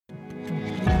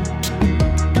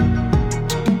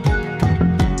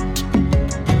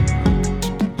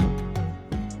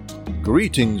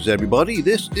Greetings, everybody.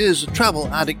 This is a Travel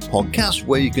Addict podcast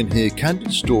where you can hear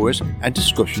candid stories and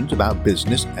discussions about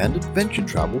business and adventure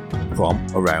travel from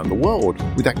around the world,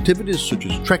 with activities such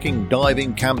as trekking,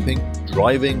 diving, camping,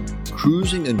 driving,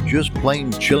 cruising, and just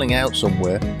plain chilling out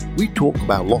somewhere. We talk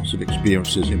about lots of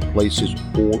experiences in places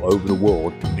all over the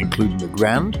world, including the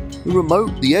grand, the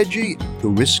remote, the edgy, the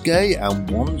risque, and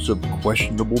ones of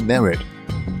questionable merit.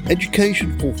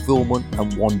 Education, fulfillment,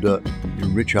 and wonder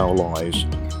enrich our lives.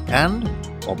 And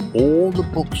of all the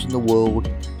books in the world,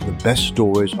 the best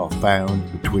stories are found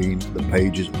between the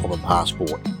pages of a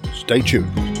passport. Stay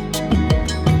tuned.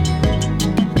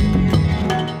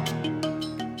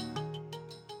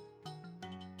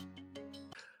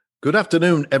 Good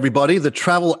afternoon, everybody. The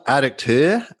Travel Addict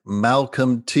here,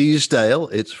 Malcolm Teasdale.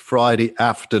 It's Friday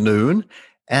afternoon,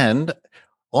 and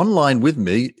online with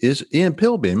me is Ian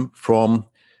Pilbeam from,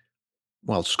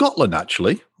 Scotland,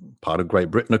 actually, part of Great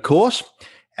Britain, of course.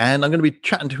 And I'm going to be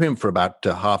chatting to him for about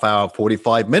a half hour,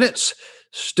 45 minutes.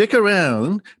 Stick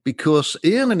around because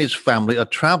Ian and his family are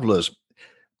travelers,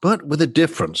 but with a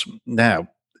difference. Now,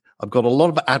 I've got a lot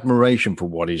of admiration for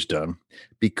what he's done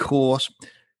because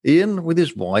Ian, with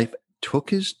his wife, took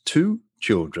his two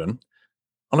children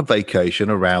on a vacation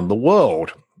around the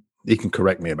world. He can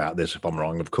correct me about this if I'm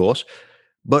wrong, of course,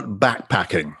 but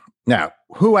backpacking. Now,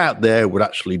 who out there would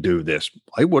actually do this?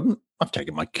 I wouldn't. I've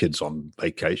taken my kids on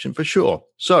vacation for sure.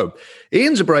 So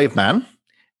Ian's a brave man,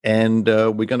 and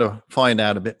we're going to find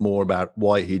out a bit more about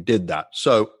why he did that.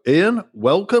 So Ian,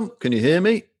 welcome. Can you hear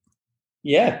me?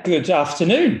 Yeah, good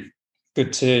afternoon.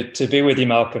 Good to be with you,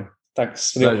 Malcolm.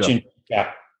 Thanks for the opportunity to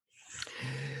chat.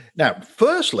 Now,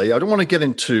 firstly, I don't want to get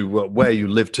into where you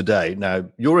live today. Now,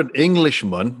 you're an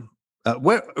Englishman.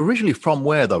 Originally from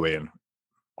where, though, Ian?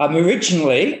 I'm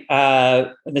originally,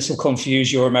 and this will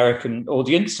confuse your American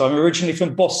audience, so I'm originally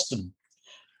from Boston,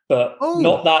 but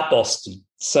not that Boston.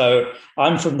 So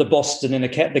I'm from the Boston in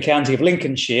the county of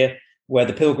Lincolnshire, where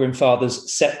the Pilgrim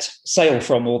Fathers set sail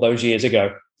from all those years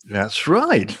ago. That's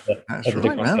right. That's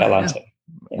right. Yeah.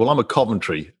 Well, I'm a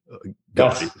Coventry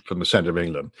guy from the centre of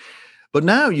England. But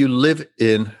now you live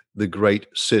in the great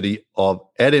city of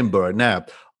Edinburgh. Now,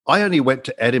 I only went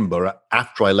to Edinburgh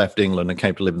after I left England and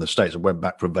came to live in the States. I went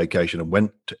back for vacation and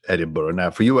went to Edinburgh. Now,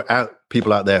 for you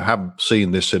people out there who haven't seen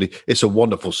this city, it's a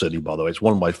wonderful city, by the way. It's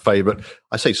one of my favorite,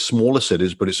 I say smaller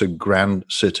cities, but it's a grand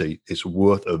city. It's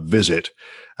worth a visit.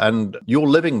 And you're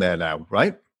living there now,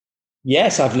 right?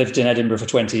 Yes, I've lived in Edinburgh for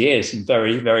 20 years and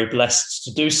very, very blessed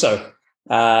to do so.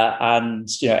 And,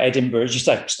 Edinburgh is just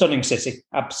a stunning city.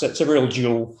 It's a real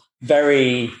jewel,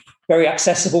 very, very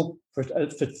accessible for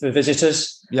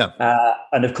visitors. Yeah.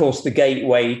 And of course, the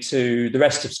gateway to the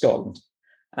rest of Scotland.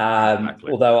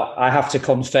 Exactly. Although I have to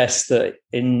confess that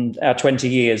in our 20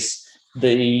 years,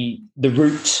 the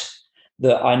route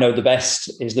that I know the best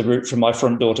is the route from my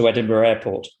front door to Edinburgh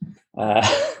Airport.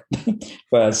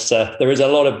 Whereas there is a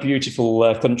lot of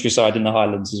beautiful countryside in the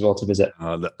Highlands as well to visit.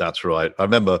 That's right. I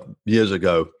remember years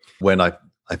ago when I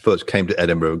first came to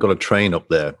Edinburgh, I got a train up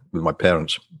there with my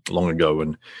parents long ago,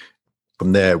 and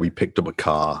from there, we picked up a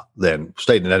car, then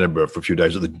stayed in Edinburgh for a few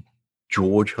days at the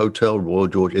George Hotel, Royal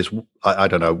George. I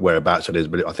don't know whereabouts it is,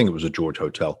 but I think it was a George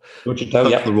Hotel. George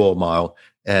Hotel, yeah. The Royal Mile.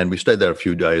 And we stayed there a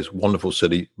few days. Wonderful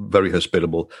city, very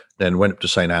hospitable. Then went up to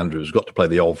St. Andrews, got to play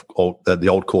the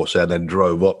old course there, then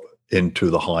drove up into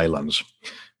the Highlands,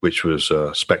 which was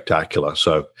spectacular.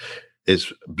 So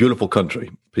it's a beautiful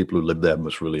country. People who live there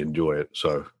must really enjoy it.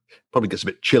 So probably gets a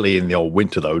bit chilly in the old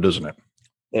winter, though, doesn't it?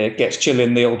 It gets chilly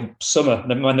in the old summer,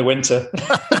 never mind the winter.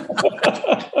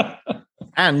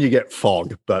 And you get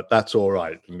fog, but that's all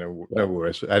right. No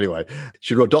worries. Anyway, it's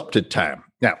your adopted town.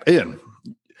 Now, Ian,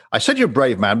 I said you're a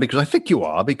brave man because I think you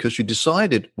are, because you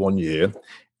decided one year,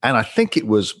 and I think it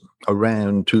was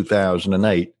around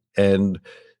 2008, and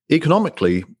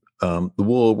economically, the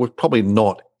world was probably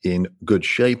not in good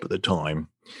shape at the time.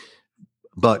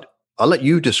 But I'll let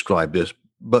you describe this,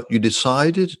 but you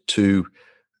decided to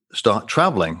start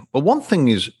traveling. Well, one thing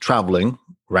is traveling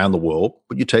around the world,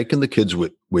 but you're taking the kids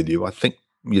with you. I think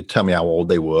you tell me how old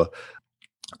they were.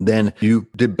 Then you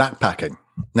did backpacking.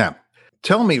 Now,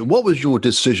 tell me, what was your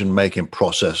decision-making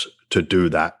process to do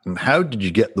that? And how did you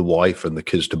get the wife and the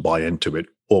kids to buy into it?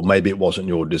 Or maybe it wasn't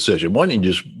your decision. Why don't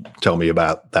you just tell me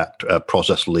about that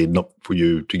process leading up for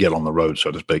you to get on the road, so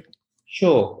to speak?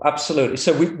 Sure, absolutely.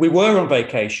 So we were on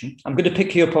vacation. I'm going to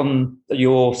pick you up on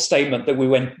your statement that we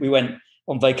went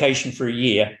on vacation for a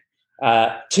year.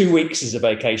 2 weeks is a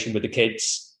vacation with the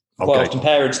kids. Okay. Well, often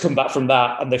parents come back from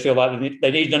that and they feel like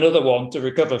they need another one to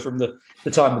recover from the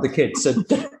time with the kids. So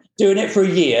doing it for a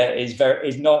year is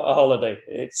not a holiday.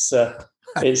 It's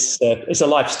it's a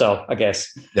lifestyle, I guess.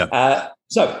 Yeah.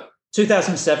 So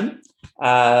 2007,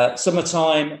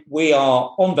 summertime, we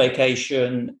are on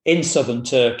vacation in southern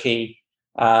Turkey,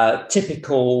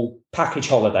 typical package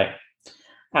holiday.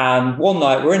 And one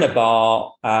night we're in a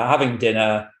bar having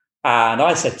dinner, and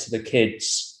I said to the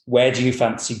kids, "Where do you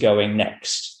fancy going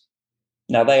next?"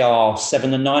 Now, they are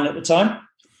 7 and 9 at the time.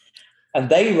 And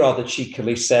they rather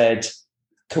cheekily said,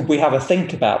 "Could we have a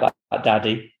think about that,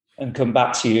 Daddy, and come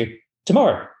back to you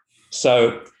tomorrow?"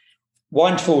 So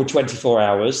wind forward 24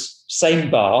 hours, same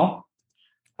bar,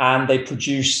 and they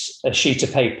produce a sheet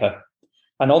of paper.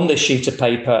 And on this sheet of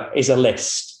paper is a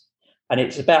list. And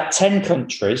it's about 10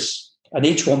 countries, and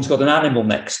each one's got an animal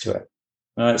next to it.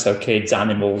 All right, so kids,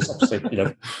 animals, obviously,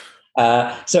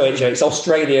 so it's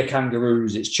Australia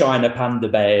kangaroos, it's China panda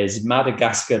bears,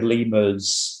 Madagascar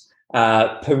lemurs,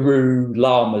 Peru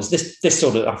llamas, this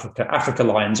sort of Africa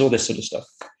lions, all this sort of stuff.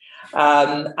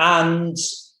 And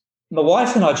my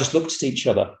wife and I just looked at each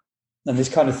other, and this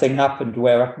kind of thing happened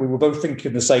where we were both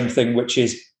thinking the same thing, which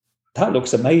is, that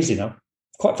looks amazing. I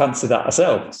quite fancy that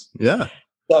ourselves. Yeah.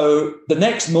 So the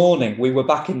next morning we were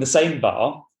back in the same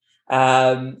bar,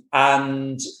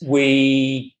 and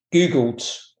we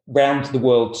Googled round the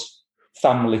world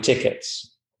family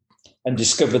tickets and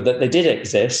discovered that they did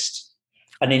exist.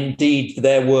 And indeed,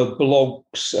 there were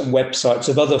blogs and websites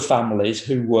of other families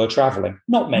who were traveling.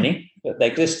 Not many, but they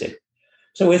existed.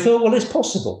 So we thought, well, it's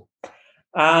possible.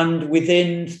 And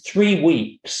within 3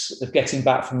 weeks of getting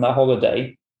back from that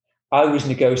holiday, I was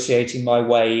negotiating my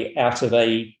way out of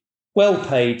a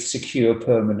well-paid, secure,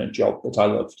 permanent job that I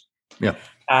loved. Yeah.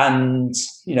 And,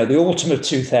 the autumn of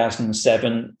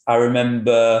 2007, I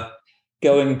remember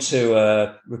going to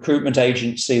a recruitment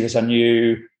agency that I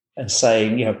knew and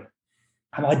saying,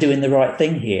 am I doing the right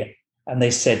thing here? And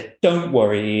they said, "Don't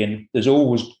worry, Ian, there's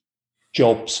always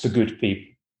jobs for good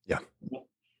people." Yeah.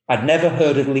 I'd never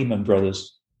heard of Lehman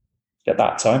Brothers at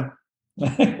that time.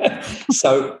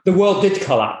 So the world did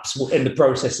collapse in the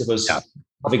process of us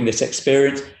having this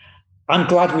experience. I'm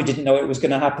glad we didn't know it was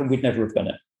going to happen. We'd never have done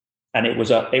it. And it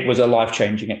was a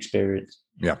life-changing experience.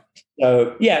 Yeah.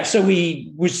 So there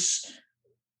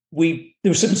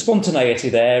was some spontaneity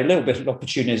there, a little bit of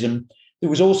opportunism. There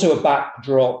was also a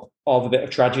backdrop of a bit of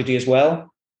tragedy as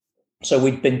well. So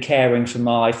we'd been caring for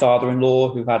my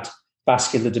father-in-law who had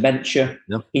vascular dementia.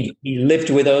 Yeah. He lived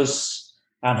with us,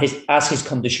 and as his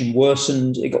condition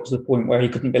worsened, it got to the point where he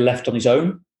couldn't be left on his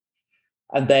own.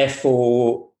 And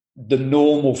therefore, the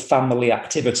normal family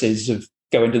activities of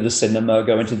going to the cinema,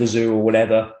 going to the zoo or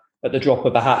whatever, at the drop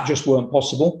of a hat just weren't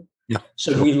possible. Yeah.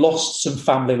 So we lost some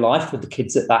family life with the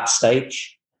kids at that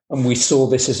stage. And we saw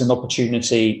this as an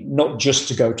opportunity, not just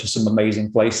to go to some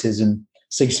amazing places and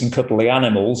see some cuddly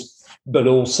animals, but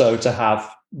also to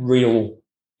have real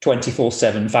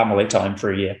 24/7 family time for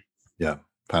a year. Yeah,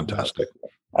 fantastic.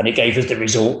 And it gave us the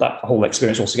result. That whole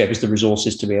experience also gave us the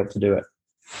resources to be able to do it.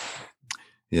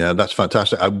 Yeah, that's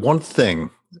fantastic. One thing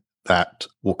that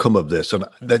will come of this, and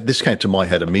this came to my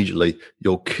head immediately,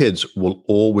 your kids will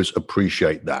always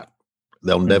appreciate that.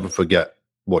 They'll never forget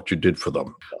what you did for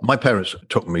them. My parents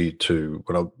took me to,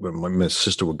 when my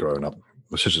sister was growing up,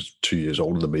 my sister's 2 years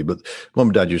older than me, but mum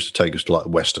and dad used to take us to like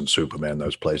Western Superman,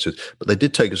 those places. But they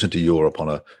did take us into Europe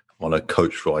on a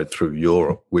coach ride through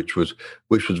Europe, which was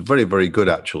very, very good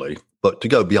actually. But to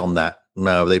go beyond that,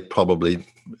 no, they probably,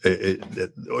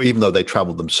 even though they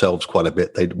traveled themselves quite a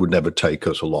bit, they would never take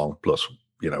us along. Plus,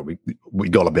 we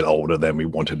got a bit older, then we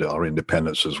wanted our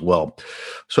independence as well.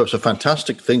 So it's a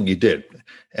fantastic thing you did.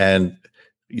 And,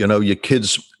 your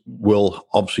kids will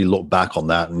obviously look back on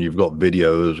that, and you've got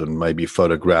videos and maybe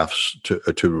photographs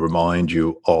to remind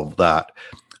you of that.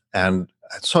 And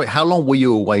sorry, how long were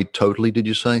you away totally, did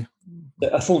you say?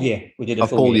 A full year. We did a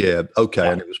full year. Okay.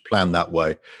 Yeah. And it was planned that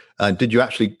way. And did you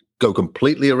actually go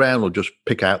completely around, or just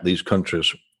pick out these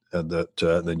countries that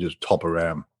then just hop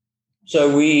around?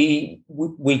 So we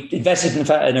invested in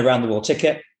an around the world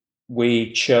ticket.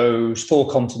 We chose 4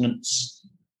 continents,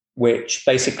 which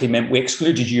basically meant we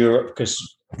excluded Europe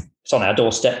because it's on our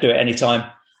doorstep, do it anytime.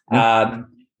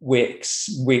 We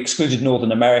excluded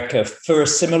Northern America for a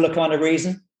similar kind of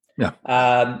reason.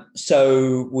 Yeah.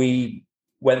 So we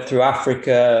went through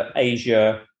Africa,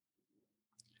 Asia,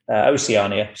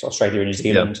 Oceania, so Australia and New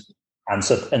Zealand, and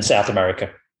South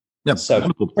America. Yeah. So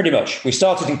pretty much, we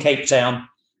started in Cape Town,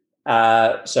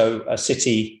 so a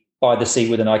city by the sea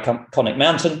with an iconic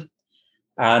mountain,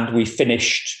 and we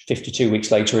finished 52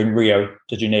 weeks later in Rio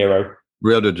de Janeiro.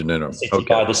 A city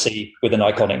by the sea with an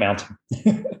iconic mountain.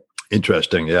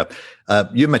 Interesting, yeah.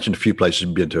 You mentioned a few places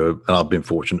you've been to, and I've been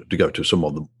fortunate to go to some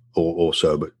of them or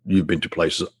so, but you've been to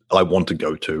places I want to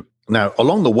go to. Now,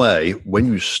 along the way, when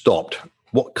you stopped,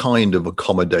 what kind of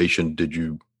accommodation did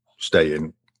you stay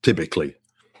in typically?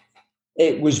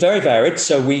 It was very varied.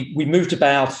 So we moved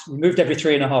every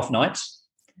 3.5 nights.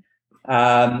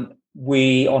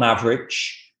 We, on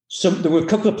average, there were a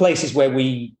couple of places where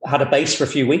we had a base for a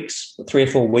few weeks, 3 or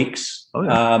 4 weeks. Oh,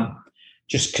 yeah.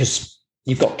 Just because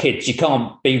you've got kids, you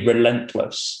can't be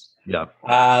relentless. Yeah.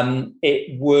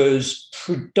 It was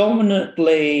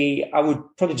predominantly, I would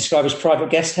probably describe as private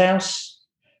guest house.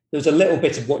 There was a little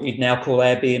bit of what you'd now call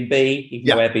Airbnb, even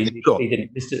though Airbnb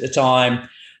didn't exist at the time.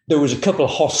 There was a couple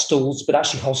of hostels, but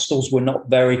actually hostels were not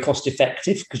very cost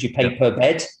effective because you pay per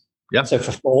bed. Yeah. So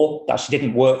for 4, that actually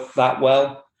didn't work that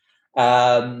well.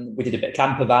 We did a bit of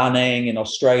camper vanning in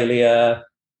Australia.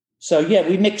 So, yeah,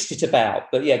 we mixed it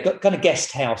about. But, yeah, kind of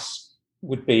guest house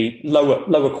would be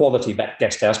lower quality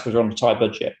guest house because we're on a tight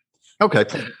budget. Okay.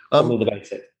 The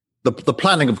basic. The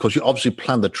planning, of course, you obviously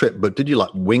planned the trip, but did you like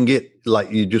wing it?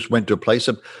 Like you just went to a place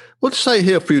and we'll stay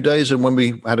here a few days and when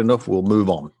we had enough, we'll move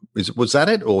on. Was that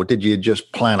it? Or did you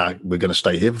just plan out, we're going to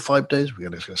stay here for 5 days? We're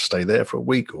going to stay there for a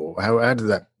week? Or how did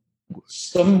that?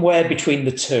 Somewhere between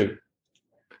the two.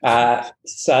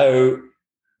 So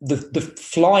the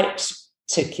flight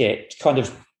ticket kind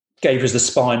of gave us the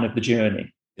spine of the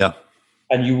journey. Yeah.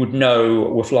 And you would know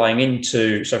we're flying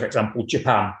into, so for example,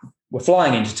 Japan. We're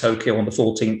flying into Tokyo on the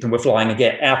 14th and we're flying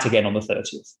out again on the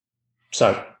 30th.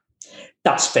 So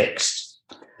that's fixed.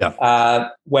 Yeah.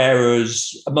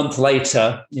 Whereas a month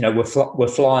later, we're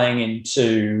flying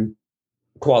into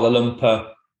Kuala Lumpur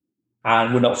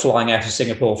and we're not flying out of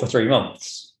Singapore for 3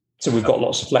 months. So we've got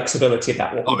lots of flexibility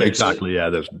about what we do. Exactly.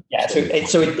 Yeah.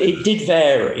 So it did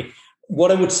vary.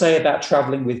 What I would say about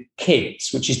traveling with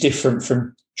kids, which is different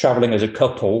from traveling as a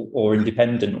couple or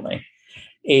independently,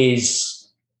 is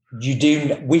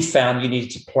we found you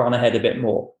needed to plan ahead a bit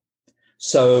more.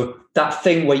 So that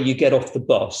thing where you get off the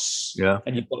bus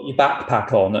and you've got your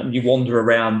backpack on and you wander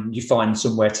around and you find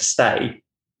somewhere to stay,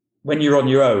 when you're on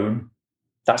your own,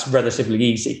 that's relatively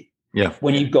easy. Yeah.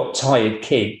 When you've got tired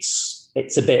kids,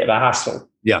 it's a bit of a hassle.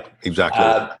 Yeah, exactly.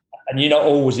 And you're not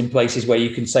always in places where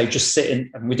you can say, just sit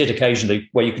in, and we did occasionally,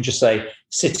 where you can just say,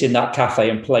 sit in that cafe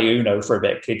and play Uno for a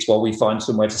bit, kids, while we find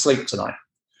somewhere to sleep tonight.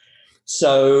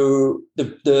 So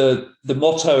the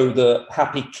motto that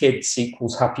happy kids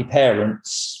equals happy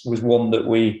parents was one that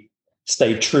we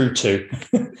stayed true to.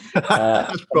 On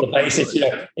the basis,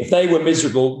 if they were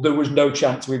miserable, there was no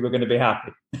chance we were going to be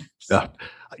happy. Yeah.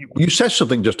 You said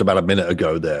something just about a minute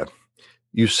ago there.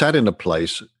 You sat in a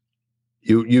place,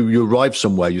 you arrived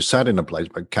somewhere, you sat in a place,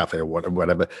 a cafe or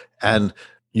whatever, and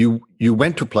you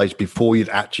went to a place before you'd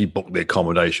actually booked the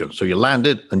accommodation. So you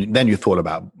landed and then you thought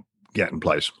about getting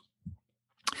place.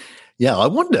 Yeah, I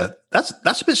wonder, that's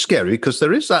a bit scary because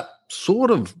there is that sort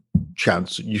of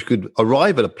chance you could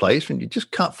arrive at a place and you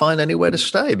just can't find anywhere to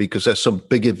stay because there's some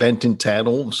big event in town,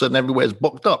 all of a sudden everywhere's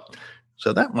booked up.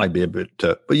 So that might be a bit,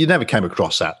 but you never came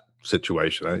across that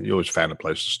situation. Eh? You always found a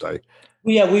place to stay.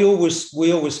 Yeah, we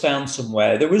always found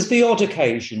somewhere. There was the odd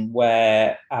occasion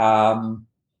where the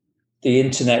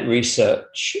internet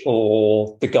research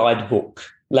or the guidebook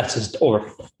let us, or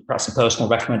perhaps a personal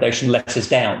recommendation, let us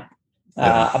down.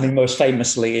 Most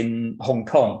famously in Hong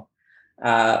Kong,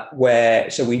 where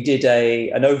we did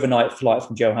an overnight flight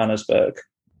from Johannesburg,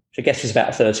 which I guess was about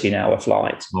a 13-hour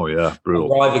flight. Oh yeah,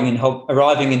 brutal. Arriving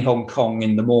in Hong Kong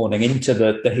in the morning into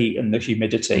the heat and the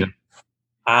humidity. Yeah.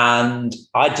 And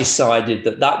I decided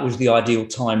that was the ideal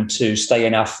time to stay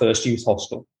in our first youth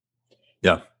hostel.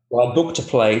 Yeah. Well, I booked a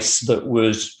place that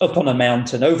was up on a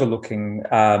mountain overlooking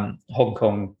Hong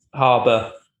Kong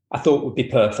harbour. I thought would be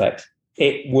perfect.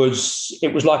 It was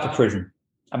like a prison.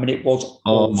 I mean, it was.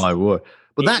 Oh my word!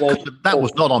 But that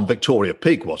was not on Victoria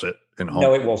Peak, was it? In Hong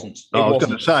Kong? No, it wasn't. I was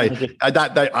going to say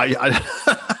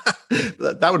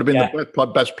that would have been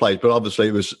the best place, but obviously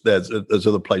it was. There's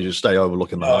other places to stay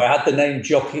overlooking that. I had the name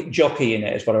Jockey in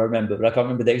it, is what I remember, but I can't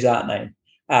remember the exact name.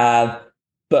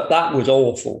 But that was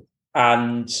awful,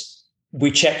 and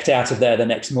we checked out of there the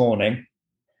next morning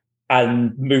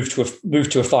and moved to a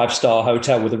 5-star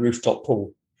hotel with a rooftop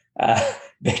pool.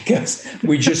 Because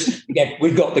we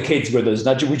got the kids with us.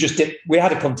 We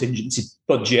had a contingency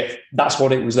budget. That's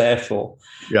what it was there for.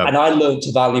 Yeah. And I learned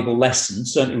a valuable lesson.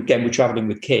 Certainly, again, we're traveling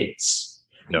with kids,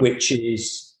 which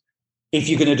is if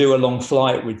you're going to do a long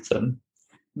flight with them,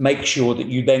 make sure that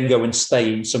you then go and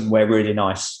stay in somewhere really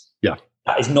nice. Yeah.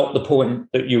 That is not the point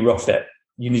that you rough it.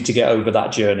 You need to get over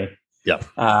that journey. Yeah.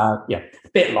 A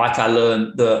bit like I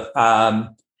learned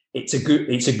that it's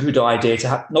a good idea to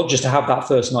have, not just to have that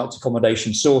first night's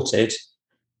accommodation sorted,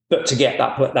 but to get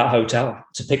that hotel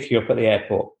to pick you up at the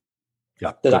airport.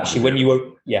 Yeah. That actually, when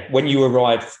you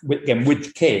arrive with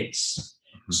the kids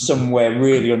somewhere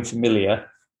really unfamiliar,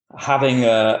 having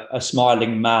a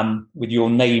smiling man with your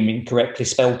name incorrectly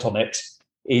spelt on it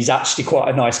is actually quite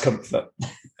a nice comfort.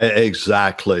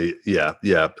 Exactly. Yeah.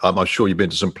 I'm sure you've been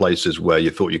to some places where you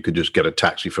thought you could just get a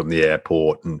taxi from the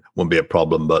airport and wouldn't be a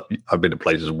problem. But I've been to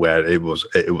places where it was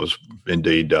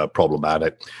indeed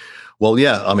problematic. Well,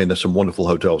 yeah. I mean, there's some wonderful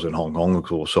hotels in Hong Kong, of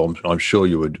course. So I'm sure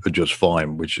you would just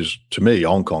fine. Which is, to me,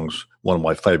 Hong Kong's one of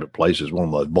my favorite places, one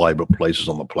of the most vibrant places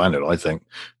on the planet, I think,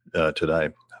 today.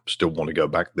 Still want to go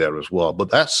back there as well. But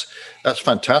that's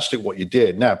fantastic what you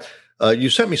did. Now,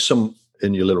 you sent me some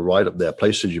in your little write-up there,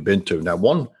 places you've been to. Now,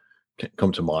 one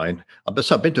come to mind. I've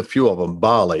been to a few of them.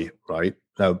 Bali, right?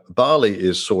 Now, Bali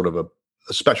is sort of a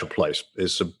special place.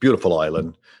 It's a beautiful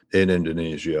island in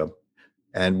Indonesia.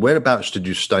 And whereabouts did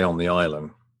you stay on the island?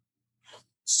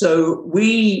 So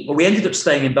we ended up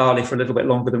staying in Bali for a little bit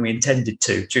longer than we intended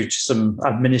to, due to some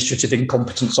administrative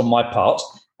incompetence on my part.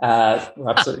 We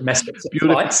absolutely messed up the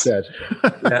flights.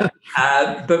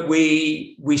 But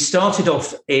we started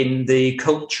off in the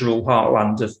cultural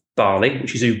heartland of Bali,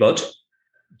 which is Ubud.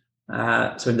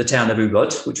 So in the town of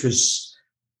Ubud, which was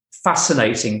a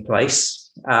fascinating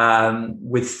place,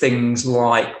 with things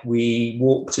like we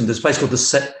walked in this place called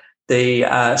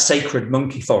the Sacred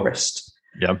Monkey Forest.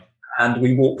 Yeah. And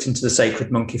we walked into the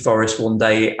Sacred Monkey Forest one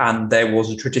day, and there was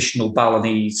a traditional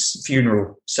Balinese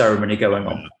funeral ceremony going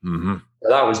on. Mm-hmm. So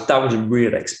that was a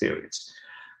real experience.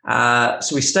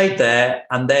 So we stayed there,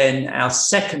 and then our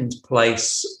second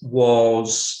place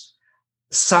was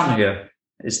Sanur,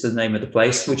 is the name of the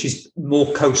place, which is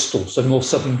more coastal, so more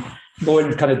southern, more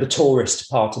in kind of the tourist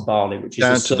part of Bali, which is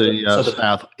down to the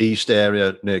southeast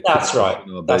area near. That's right.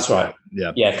 That's right.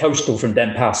 Yeah, coastal from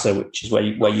Denpasar, which is where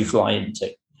you fly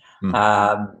into.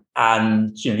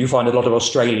 And you find a lot of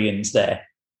Australians there.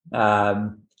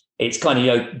 It's kind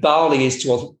of Bali is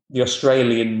to the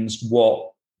Australians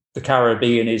what the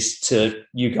Caribbean is to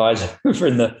you guys over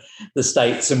in the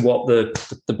States, and what the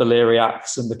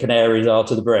Balearics and the Canaries are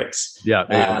to the Brits. Yeah,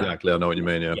 exactly. I know what you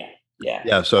mean.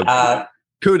 Yeah. So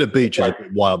Kuta Beach is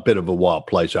a bit of a wild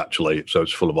place, actually. So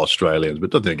it's full of Australians,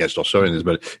 but nothing against Australians,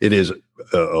 but it is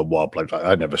a wild place.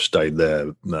 I never stayed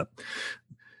there. No.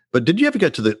 But did you ever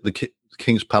get to the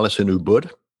King's Palace in Ubud?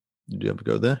 Did you ever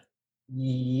go there?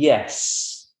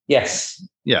 Yes. Yeah,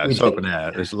 it's open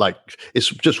air. It's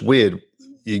just weird.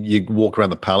 You walk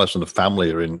around the palace and the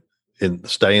family are in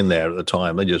staying there at the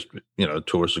time. They just,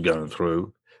 tourists are going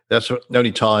through. That's the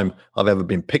only time I've ever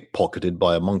been pickpocketed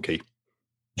by a monkey.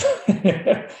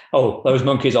 Oh, those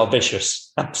monkeys are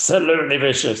vicious. Absolutely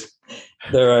vicious.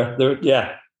 They're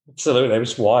absolutely. It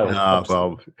was wild.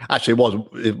 Well, actually,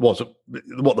 it was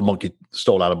what the monkey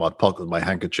stole out of my pocket, my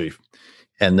handkerchief,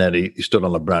 and then he stood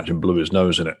on a branch and blew his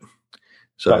nose in it.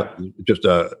 So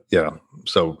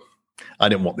so I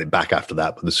didn't want it back after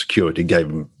that, but the security gave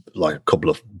him like a couple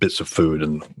of bits of food,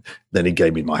 and then he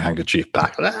gave me my handkerchief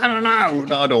back. I don't know,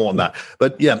 no, I don't want that.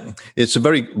 But yeah, it's a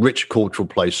very rich cultural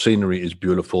place. Scenery is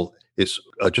beautiful. It's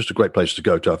just a great place to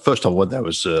go to. First time I went there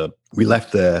was we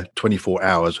left there 24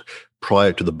 hours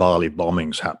prior to the Bali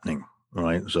bombings happening.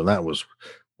 Right, so that was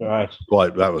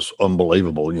that was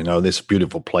unbelievable. This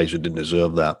beautiful place, it didn't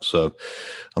deserve that. So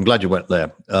I'm glad you went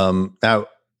there. Now,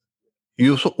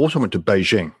 you also went to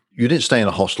Beijing. You didn't stay in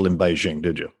a hostel in Beijing,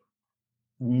 did you?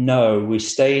 No, we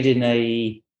stayed in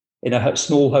a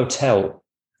small hotel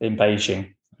in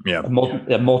Beijing. Yeah,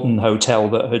 a modern hotel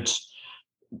that had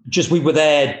we were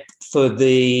there for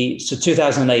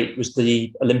 2008 was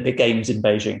the Olympic Games in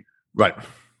Beijing. Right.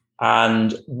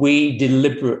 And we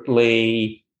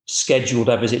deliberately scheduled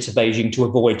our visit to Beijing to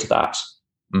avoid that.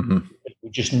 Mm-hmm. We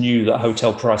just knew that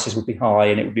hotel prices would be high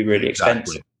and it would be really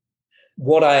expensive.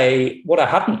 What I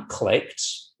hadn't clicked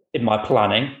in my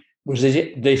planning was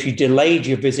that if you delayed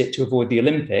your visit to avoid the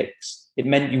Olympics, it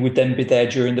meant you would then be there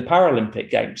during the Paralympic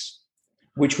Games,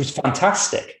 which was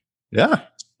fantastic. Yeah.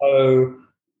 So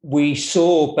we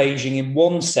saw Beijing in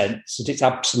one sense at its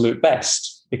absolute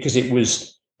best, because it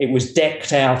was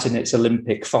decked out in its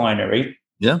Olympic finery.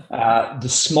 Yeah. The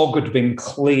smog had been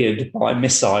cleared by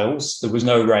missiles. There was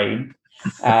no rain.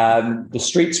 The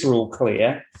streets were all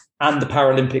clear, and the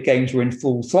Paralympic Games were in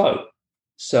full flow.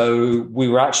 So we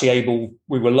were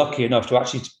lucky enough to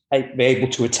actually be able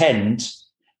to attend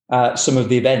some of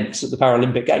the events at the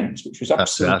Paralympic Games, which was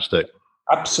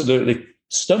absolutely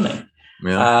stunning.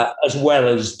 Yeah. As well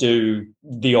as do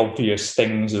the obvious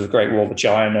things of the Great Wall of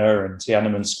China and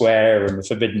Tiananmen Square and the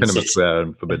Forbidden City. Square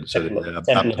and Forbidden City.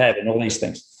 Temple of Heaven, all these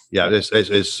things. Yeah,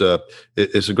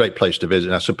 it's a great place to visit.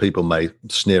 Now, some people may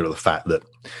sneer at the fact that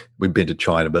we've been to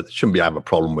China, but shouldn't have a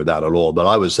problem with that at all. But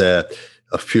I was there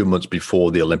a few months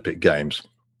before the Olympic Games.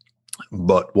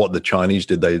 But what the Chinese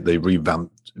did, they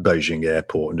revamped Beijing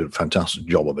Airport and did a fantastic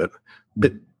job of it.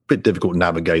 Bit difficult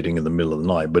navigating in the middle of the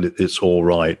night, but it's all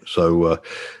right. So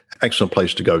excellent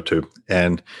place to go to.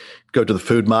 And go to the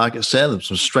food markets there. There's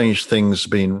some strange things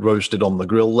being roasted on the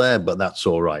grill there, but that's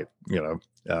all right,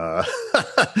 So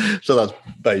that's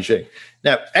Beijing.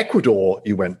 Now, Ecuador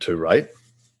you went to, right?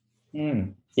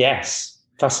 Yes.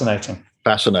 Fascinating.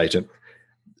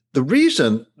 The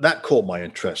reason that caught my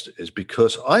interest is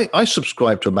because I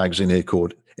subscribe to a magazine here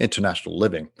called International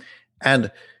Living,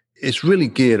 and it's really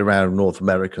geared around North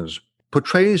Americans,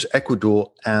 portrays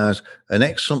Ecuador as an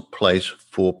excellent place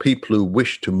for people who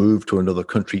wish to move to another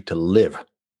country to live.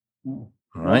 All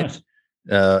right.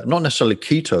 Not necessarily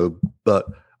Quito, but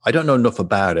I don't know enough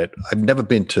about it. I've never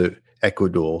been to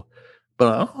Ecuador,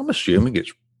 but I'm assuming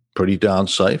it's pretty darn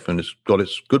safe and it's got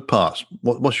its good parts.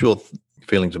 What's your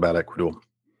feelings about Ecuador?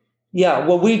 Yeah,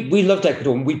 well, we loved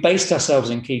Ecuador, and we based ourselves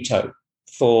in Quito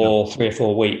for 3 or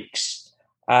 4 weeks.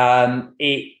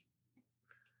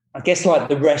 I guess, like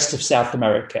the rest of South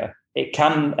America, it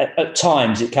can at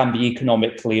times it can be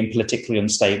economically and politically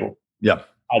unstable. Yeah,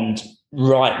 and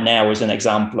right now is an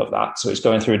example of that. So it's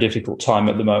going through a difficult time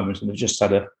at the moment, and they've just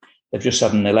had an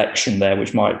election there,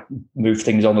 which might move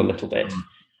things on a little bit.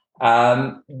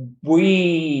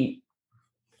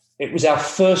 It was our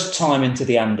first time into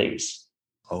the Andes.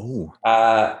 Oh,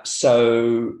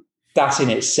 so that in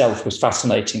itself was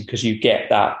fascinating because you get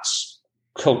that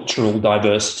cultural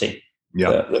diversity.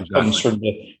 Yeah, that comes from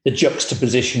the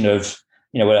juxtaposition of,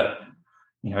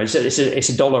 it's a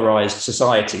dollarized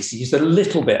society. So there's a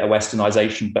little bit of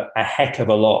westernization, but a heck of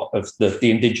a lot of the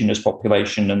indigenous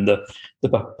population and the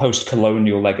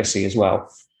post-colonial legacy as well.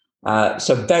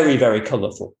 So very, very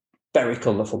colourful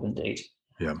indeed.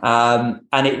 Yeah.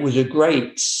 And it was a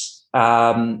great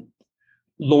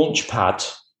launch pad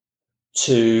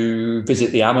to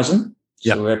visit the Amazon.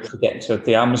 So we were able to get to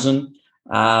the Amazon,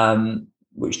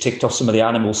 which ticked off some of the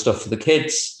animal stuff for the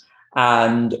kids,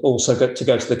 and also got to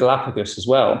go to the Galapagos as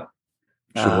well.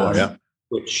 Sure,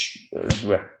 Which,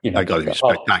 I got to be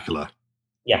spectacular.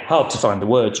 Hard to find the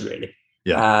words, really.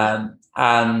 Yeah.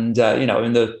 I'm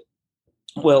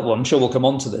sure we'll come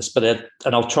on to this, but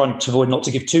and I'll try to avoid not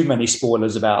to give too many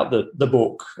spoilers about the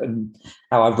book and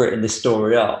how I've written this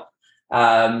story up.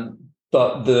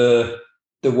 But the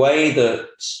way that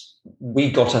we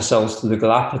got ourselves to the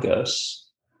Galapagos,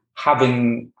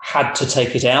 having had to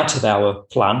take it out of our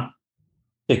plan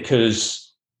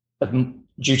because due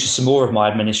to some more of my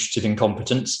administrative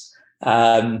incompetence,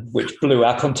 which blew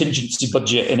our contingency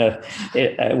budget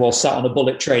while sat on a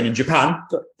bullet train in Japan.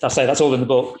 But I say that's all in the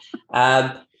book.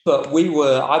 But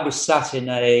I was sat in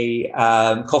a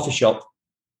coffee shop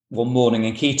one morning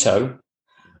in Quito,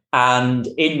 and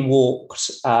in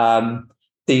walked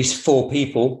these 4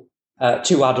 people,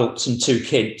 2 adults and 2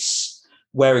 kids,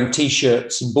 wearing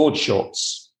T-shirts and board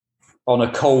shorts on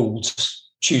a cold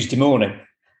Tuesday morning.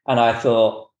 And I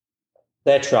thought,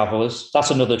 they're travellers.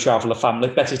 That's another traveller family.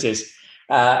 Bet it is.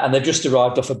 And they've just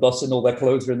arrived off a bus and all their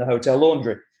clothes are in the hotel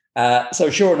laundry.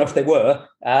 So sure enough, they were.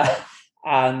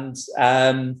 And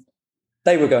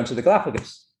they were going to the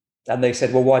Galapagos. And they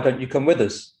said, well, why don't you come with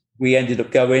us? We ended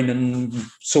up going and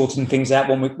sorting things out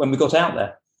when we got out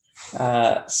there.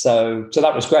 So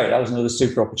that was great. That was another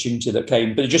super opportunity that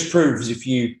came. But it just proves if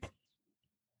you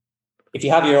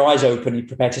have your eyes open, you're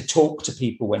prepared to talk to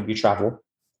people when you travel,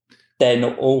 then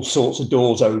all sorts of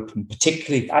doors open,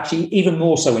 particularly, actually, even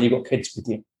more so when you've got kids with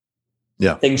you.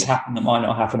 Yeah. Things happen that might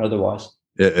not happen otherwise.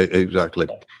 Yeah, exactly.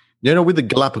 With the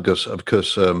Galapagos, of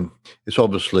course, it's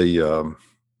obviously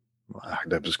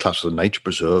it's classed as a nature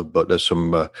preserve, but there's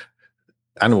some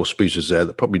animal species there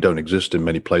that probably don't exist in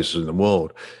many places in the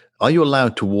world. Are you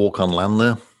allowed to walk on land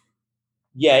there?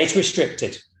 Yeah, it's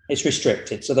restricted.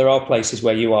 So there are places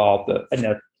where you are, but in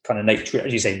a kind of nature,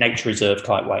 as you say, nature reserve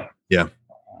type way. Yeah.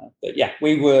 But yeah,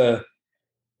 we were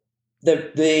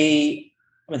the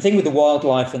thing with the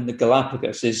wildlife and the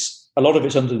Galapagos is a lot of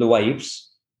it's under the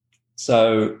waves.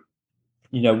 So,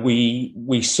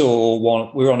 we saw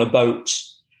one. We were on a boat,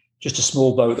 just a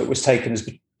small boat that was taken as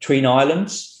between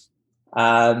islands.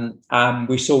 And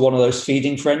we saw one of those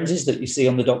feeding frenzies that you see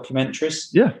on the documentaries.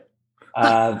 Yeah.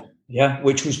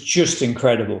 Which was just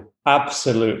incredible.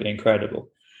 Absolutely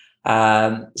incredible.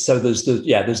 So there's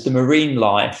the marine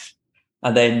life,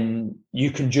 and then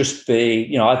you can just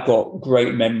be, I've got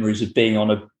great memories of being on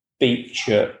a beach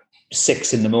at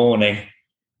 6 a.m.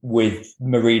 with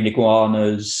marine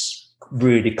iguanas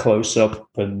really close up,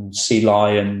 and sea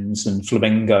lions and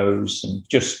flamingos, and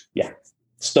just,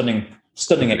 stunning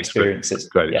experiences.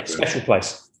 Great experience. Special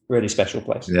place. really special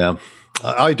place. Yeah.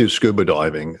 I do scuba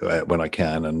diving when I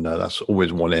can, and that's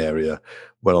always one area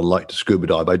where I like to scuba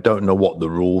dive. I don't know what the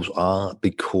rules are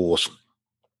because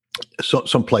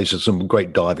some places, some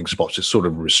great diving spots, it's sort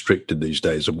of restricted these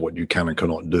days of what you can and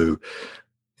cannot do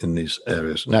in these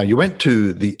areas. Now, you went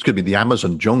to the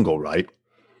Amazon jungle, right?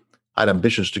 I had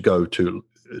ambitions to go to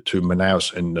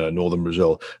Manaus in northern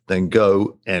Brazil, then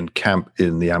go and camp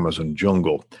in the Amazon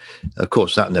jungle. Of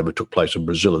course, that never took place, and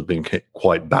Brazil has been hit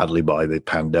quite badly by the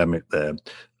pandemic there.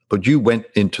 But you went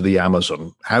into the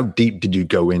Amazon. How deep did you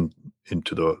go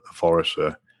into the forest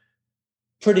there?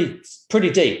 Pretty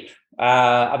deep.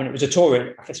 I mean, it was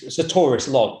a tourist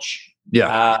lodge.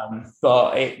 Yeah.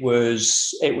 But it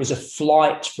was a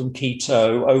flight from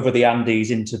Quito over the Andes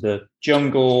into the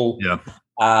jungle. Yeah.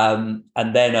 And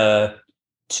then a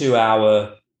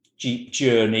 2-hour jeep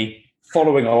journey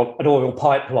following an oil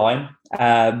pipeline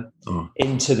to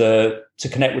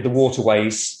connect with the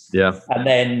waterways. Yeah. And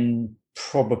then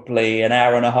probably an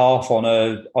hour and a half on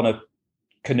a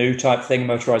canoe type thing,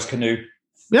 motorized canoe.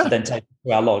 Yeah. And then take it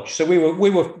to our lodge. So we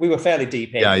were fairly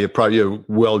deep in. Yeah, you're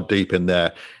well deep in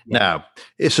there. Yeah. Now,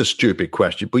 it's a stupid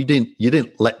question, but you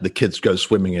didn't let the kids go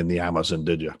swimming in the Amazon,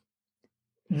 did you?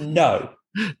 No.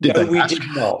 We did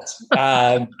not.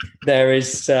 There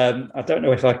is, I don't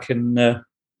know if I can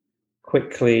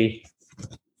quickly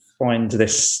find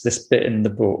this bit in the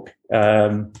book.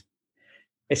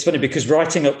 It's funny because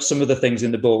writing up some of the things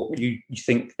in the book, you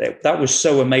think that was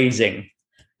so amazing.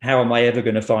 How am I ever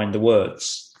going to find the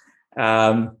words?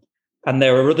 And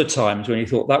there are other times when you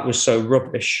thought that was so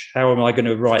rubbish. How am I going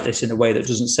to write this in a way that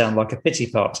doesn't sound like a pity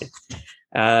party?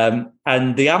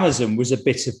 And the Amazon was a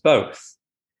bit of both.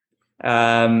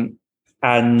 And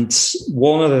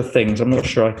one of the things, I'm not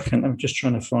sure I'm just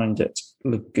trying to find it.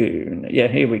 Lagoon. Yeah,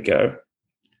 here we go.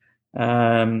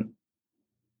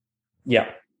 Yeah.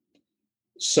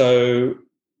 So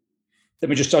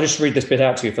I'll just read this bit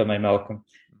out to you if I may, Malcolm.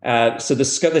 So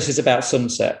this is about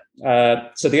sunset.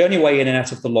 So the only way in and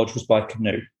out of the lodge was by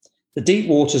canoe. The deep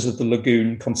waters of the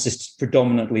lagoon consisted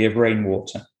predominantly of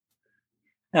rainwater.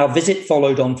 Our visit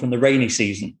followed on from the rainy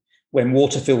season, when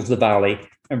water fills the valley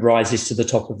and rises to the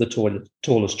top of the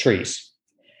tallest trees.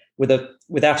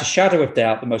 Without a shadow of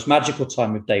doubt, the most magical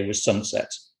time of day was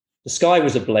sunset. The sky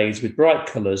was ablaze with bright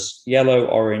colours, yellow,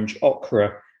 orange,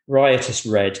 ochre, riotous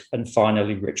red, and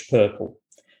finally rich purple.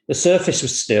 The surface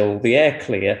was still, the air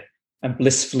clear, and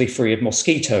blissfully free of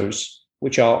mosquitoes,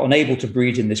 which are unable to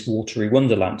breed in this watery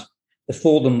wonderland, the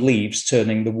fallen leaves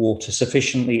turning the water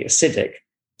sufficiently acidic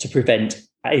to prevent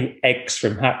eggs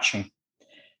from hatching.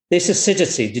 This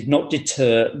acidity did not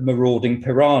deter marauding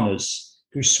piranhas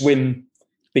who swim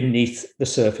beneath the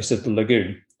surface of the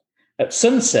lagoon. At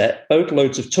sunset,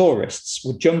 boatloads of tourists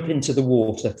would jump into the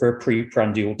water for a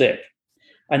pre-prandial dip.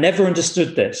 I never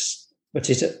understood this, but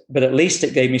at least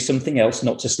it gave me something else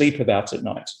not to sleep about at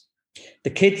night. The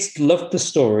kids loved the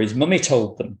stories Mummy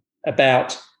told them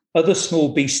about other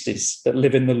small beasties that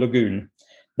live in the lagoon.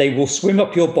 They will swim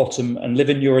up your bottom and live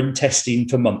in your intestine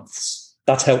for months.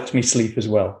 That helped me sleep as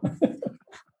well.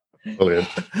 Brilliant.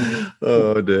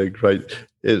 Oh, dear, great.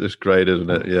 It is great, isn't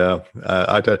it? Yeah.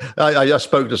 I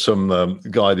spoke to some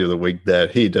guy the other week there.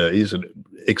 He's an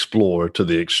explorer to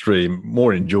the extreme,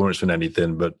 more endurance than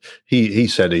anything, but he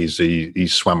said he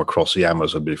swam across the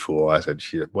Amazon before. I said,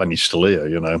 when he's still here,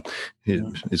 you know.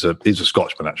 He's a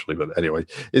Scotsman, actually, but anyway,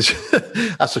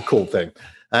 that's a cool thing.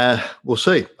 We'll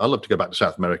see. I'd love to go back to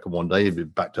South America one day, maybe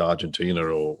back to Argentina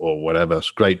or whatever.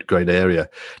 It's a great area.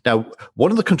 Now,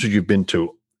 one of the countries you've been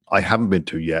to, I haven't been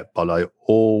to yet, but I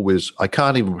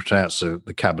can't even pronounce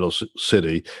the capital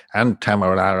city,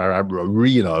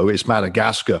 Antananarivo. It's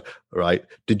Madagascar, right?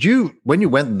 When you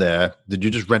went there, did you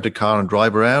just rent a car and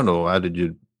drive around, or how did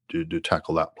you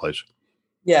tackle that place?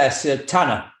 Yes,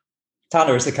 Tana.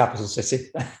 Tana is the capital city.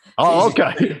 Oh,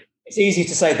 okay. It's easy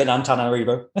to say than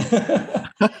Antananarivo.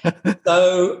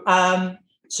 So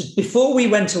before we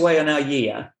went away on our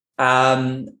year,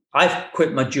 I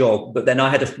quit my job, but then we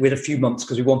had a few months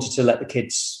because we wanted to let the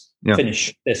kids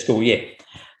finish their school year.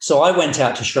 So I went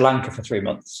out to Sri Lanka for 3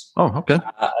 months. Oh, okay.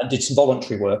 And did some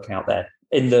voluntary work out there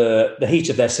in the heat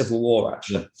of their civil war,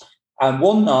 actually. Yeah. And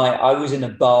one night I was in a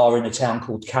bar in a town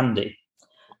called Kandy,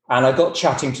 and I got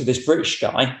chatting to this British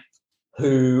guy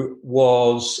who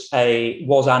was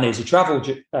and is a travel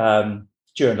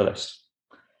journalist.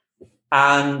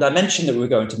 And I mentioned that we were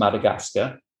going to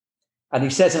Madagascar. And he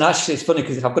says, and actually it's funny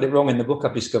because I've got it wrong in the book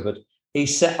I've discovered. He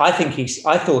said, I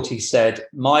thought he said,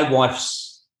 my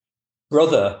wife's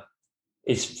brother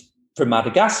is from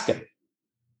Madagascar.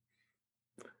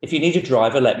 If you need a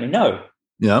driver, let me know.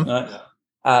 Yeah.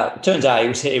 Turns out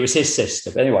it was his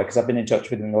sister. But anyway, because I've been in touch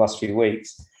with him in the last few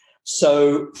weeks.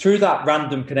 So through that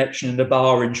random connection in a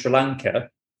bar in Sri Lanka,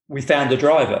 we found a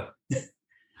driver.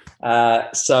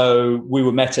 So we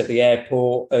were met at the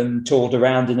airport and toured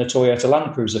around in a Toyota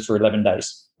Land Cruiser for 11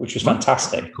 days, which was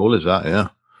fantastic. How cool is that? Yeah.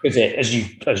 Because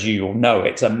as you all know,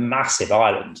 it's a massive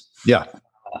island. Yeah.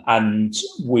 And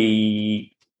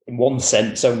we, in one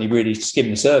sense, only really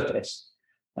skimmed the surface.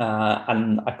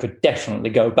 And I could definitely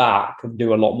go back and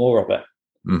do a lot more of it.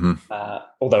 Mm-hmm.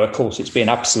 Although, of course, it's been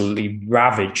absolutely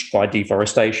ravaged by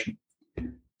deforestation.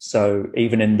 So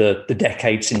even in the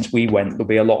decade since we went, there'll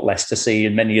be a lot less to see,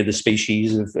 and many of the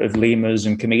species of lemurs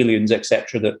and chameleons,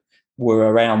 etc., that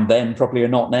were around then probably are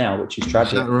not now, which is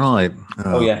tragic. Is that right?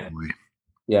 Oh yeah. Boy.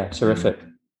 Yeah, terrific.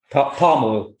 Palm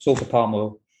oil. It's all for palm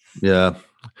oil. Yeah.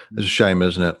 It's a shame,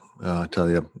 isn't it? I tell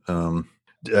you.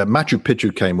 Machu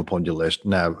Picchu came up on your list.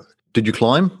 Now, did you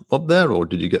climb up there, or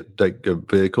did you take a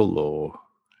vehicle, or?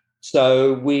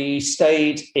 So we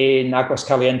stayed in Aguas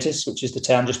Calientes, which is the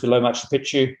town just below Machu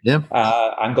Picchu,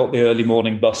 and got the early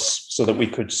morning bus so that we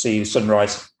could see the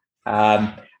sunrise.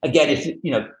 Again,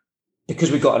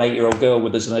 because we've got an 8-year-old girl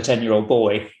with us and a 10-year-old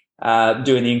boy,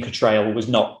 doing the Inca Trail was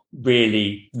not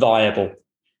really viable.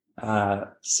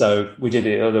 So we did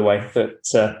it the other way. But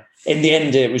in the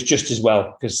end, it was just as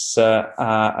well because,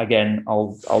 again,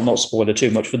 I'll not spoil it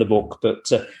too much for the book,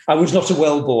 but I was not a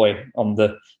well boy on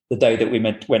the day that we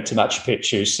went to Machu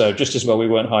Picchu. So just as well we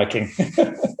weren't hiking.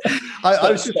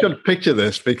 I was just going to picture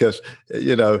this because,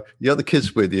 you know, the other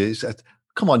kids with you, he said,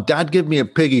 come on, Dad, give me a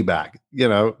piggyback, you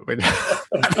know. Not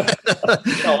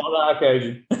on that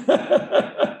occasion.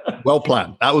 Well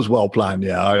planned. That was well planned.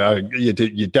 Yeah, you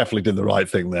definitely did the right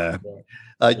thing there.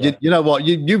 Yeah. You know what?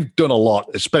 You've done a lot,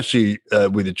 especially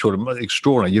with your children.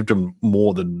 Extraordinary. You've done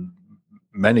more than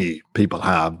many people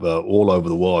have all over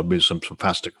the world. Been some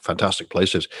fantastic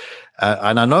places.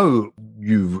 And I know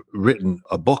you've written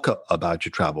a book about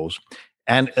your travels,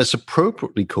 and it's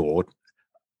appropriately called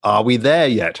 "Are We There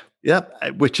Yet?" Yeah,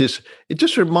 it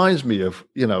just reminds me of,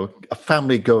 you know, a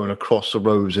family going across the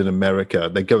roads in America.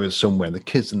 They're going somewhere, and the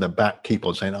kids in the back keep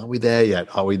on saying, "Are we there yet?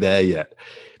 Are we there yet?"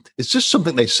 It's just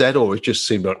something they said, or it just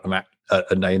seemed like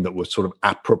a name that was sort of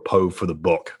apropos for the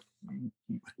book.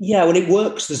 Yeah, well, it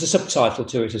works. There's a subtitle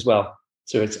to it as well.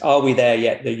 So it's "Are We There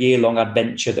Yet? The Year-Long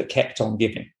Adventure That Kept On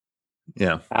Giving."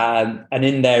 Yeah. And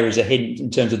in there is a hint in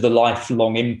terms of the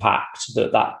lifelong impact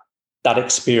that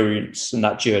experience and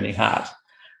that journey had.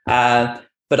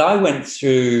 But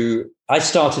I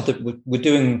started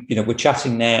we're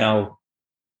chatting now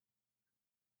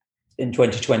in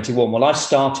 2021. Well, I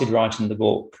started writing the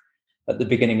book at the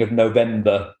beginning of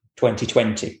November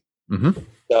 2020. Mm-hmm.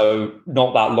 So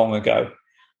not that long ago.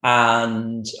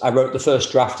 And I wrote the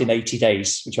first draft in 80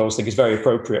 days, which I always think is very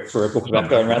appropriate for a book about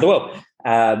going around the world.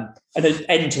 And then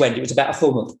end to end, it was about a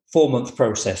 4-month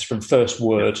process from first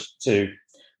word to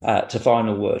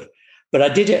final word. But I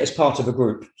did it as part of a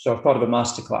group. So I was part of a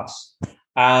masterclass.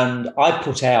 And I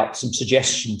put out some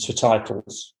suggestions for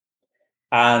titles.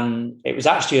 And it was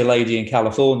actually a lady in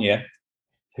California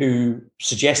who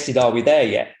suggested, "Are we there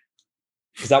yet?"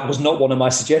 Because that was not one of my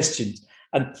suggestions.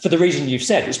 And for the reason you've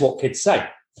said, it's what kids say.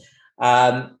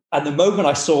 And the moment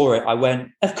I saw it, I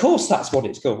went, of course, that's what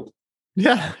it's called.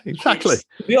 Yeah, exactly.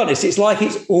 To be honest, it's like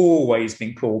it's always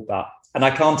been called that. And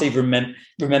I can't even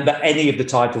remember any of the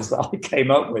titles that I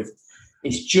came up with.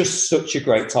 It's just such a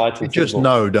great title. You just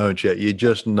know, don't you? You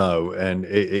just know. And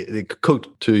it could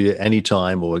to you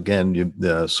anytime, or again,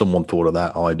 someone thought of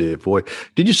that idea for you.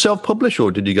 Did you self-publish,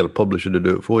 or did you get a publisher to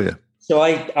do it for you? So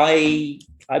I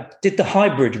did the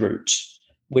hybrid route,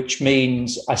 which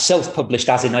means I self-published,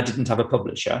 as in I didn't have a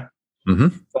publisher, mm-hmm.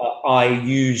 but I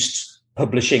used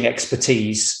publishing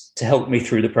expertise to help me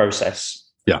through the process.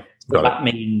 Yeah. So that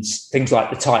means things like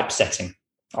the typesetting.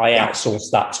 I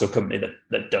outsourced that to a company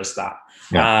that does that.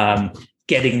 Yeah.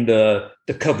 Getting the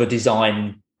cover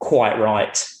design quite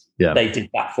right. Yeah. They did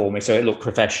that for me, so it looked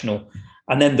professional.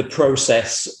 And then the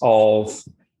process of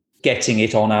getting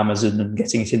it on Amazon and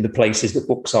getting it in the places that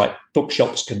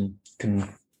bookshops can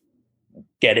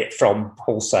get it from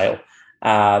wholesale.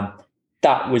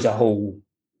 That was a whole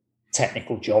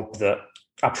technical job that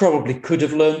I probably could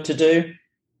have learned to do,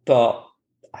 but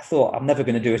I thought I'm never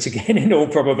going to do it again in all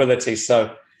probability.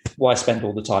 So why spend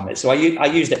all the time in it? So I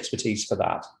used expertise for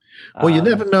that. Well, you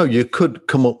never know. You could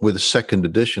come up with a second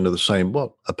edition of the same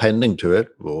book, appending to it,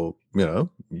 or, you know.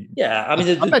 Yeah, I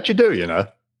mean, I bet you do, you know.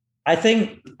 I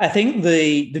think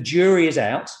the jury is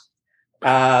out.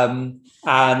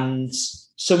 And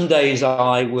some days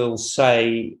I will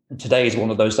say, today is one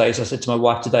of those days. I said to my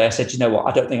wife today, I said, you know what,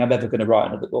 I don't think I'm ever going to write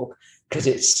another book,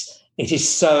 because it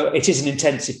is an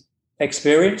intensive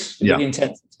experience, a really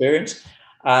intense experience.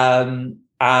 And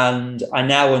I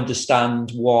now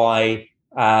understand why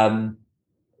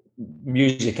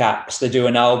music acts, they do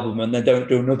an album and they don't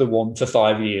do another one for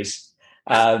 5 years.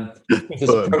 Out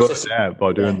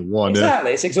by doing the one.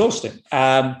 Exactly, it's exhausting.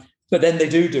 But then they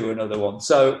do another one.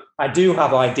 So I do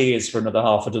have ideas for another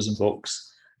half a dozen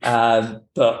books.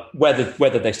 But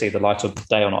whether they see the light of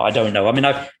day or not, I don't know. I mean,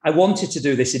 I wanted to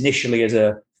do this initially as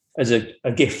a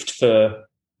gift for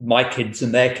my kids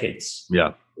and their kids.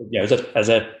 Yeah. As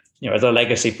a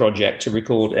legacy project to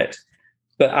record it.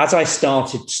 But as I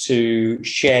started to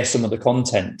share some of the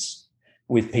content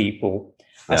with people,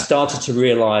 I started to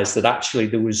realize that actually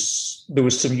there was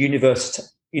some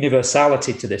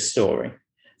universality to this story,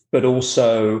 but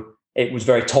also it was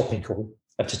very topical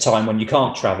at a time when you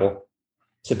can't travel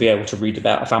to be able to read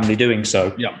about a family doing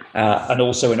so. Yeah. And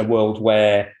also in a world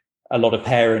where a lot of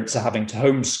parents are having to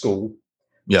homeschool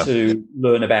to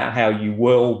learn about how you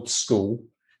world school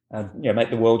and make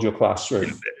the world your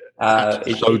classroom.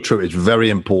 True. It's very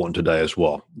important today as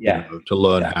well. Yeah. To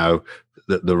learn how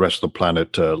the rest of the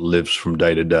planet lives from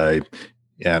day to day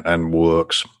and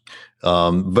works.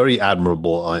 Very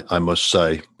admirable, I must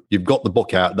say. You've got the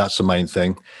book out. That's the main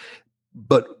thing.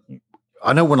 But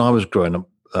I know when I was growing up,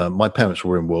 my parents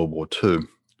were in World War II.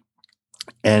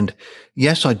 And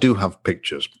yes, I do have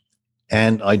pictures.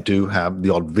 And I do have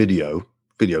the odd video.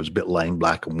 Video's a bit lame,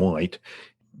 black and white.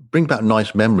 Bring back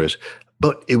nice memories.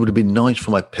 But it would have been nice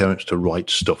for my parents to write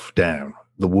stuff down.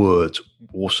 The words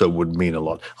also would mean a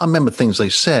lot. I remember things they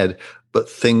said, but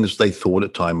things they thought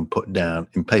at the time and put down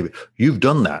in paper. You've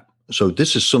done that. So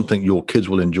this is something your kids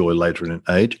will enjoy later in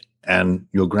age and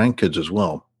your grandkids as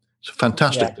well. It's a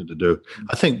fantastic thing to do.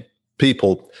 I think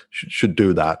people should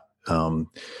do that.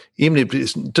 Even if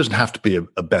it doesn't have to be a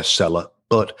bestseller,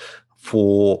 but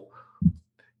for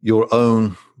your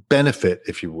own benefit,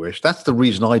 if you wish. That's the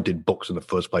reason I did books in the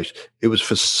first place. It was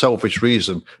for selfish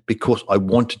reason, because I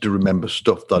wanted to remember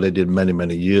stuff that I did many,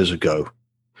 many years ago,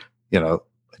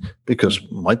 because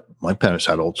my parents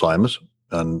had Alzheimer's,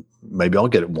 and maybe I'll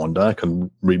get it one day. I can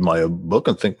read my own book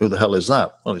and think, who the hell is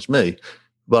that? Well, it's me.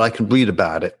 But I can read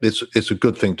about it. It's a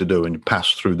good thing to do, and you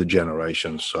pass through the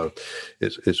generations. So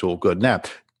it's all good. Now,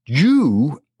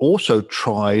 you also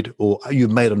tried, or you've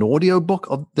made an audio book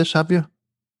of this, have you?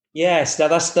 Yes,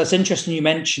 that's interesting you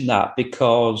mentioned that,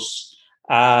 because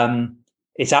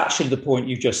it's actually the point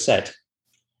you just said.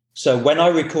 So when I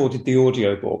recorded the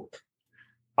audiobook,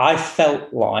 I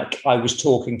felt like I was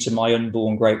talking to my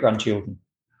unborn great-grandchildren,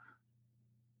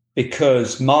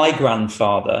 because my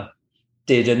grandfather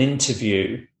did an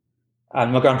interview,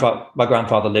 and my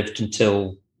grandfather lived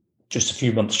until just a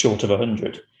few months short of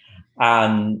 100.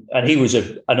 And he was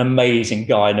an amazing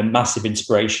guy and a massive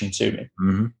inspiration to me.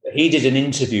 Mm-hmm. He did an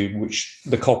interview, which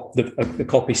the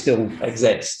copy still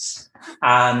exists,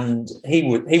 and he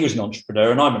was an entrepreneur,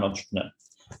 and I'm an entrepreneur.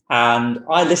 And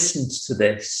I listened to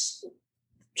this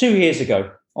 2 years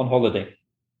ago on holiday,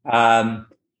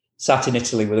 sat in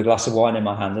Italy with a glass of wine in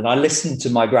my hand, and I listened to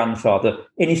my grandfather,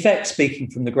 in effect, speaking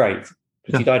from the grave,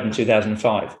 because he died in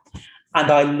 2005.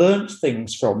 And I learned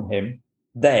things from him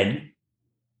then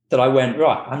that I went,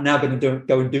 right, I'm now going to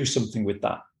go and do something with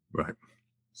that. Right.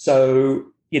 So,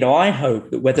 I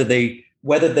hope that whether they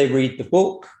read the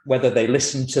book, whether they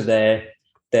listen to their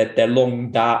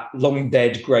long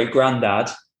dead great granddad,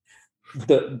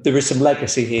 that there is some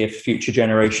legacy here for future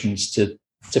generations to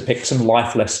pick some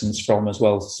life lessons from as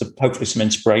well. So hopefully some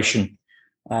inspiration.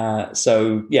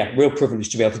 Real privilege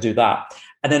to be able to do that.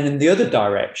 And then in the other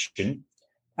direction,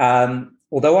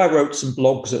 although I wrote some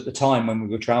blogs at the time when we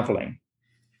were traveling,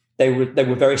 they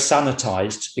were very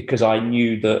sanitized, because I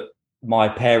knew that my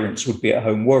parents would be at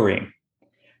home worrying.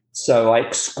 So I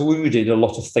excluded a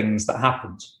lot of things that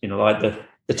happened, like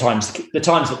the times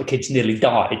that the kids nearly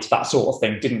died, that sort of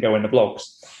thing didn't go in the blogs,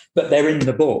 but they're in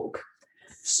the book.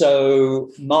 So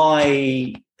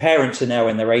my parents are now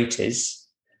in their 80s.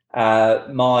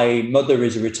 My mother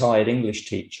is a retired English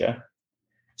teacher.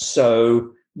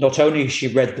 So not only has she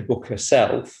read the book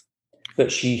herself, but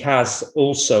she has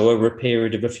also, over a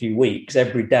period of a few weeks,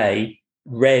 every day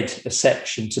read a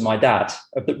section to my dad,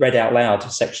 read out loud a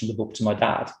section of the book to my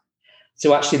dad.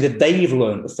 So actually they've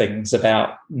learned the things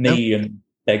about me and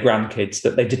their grandkids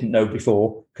that they didn't know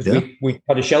before, because we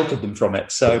kind of sheltered them from it.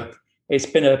 So it's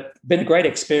been a great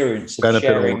experience of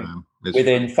sharing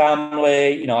within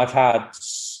family. I've had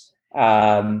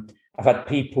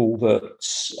people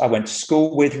that I went to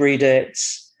school with read it.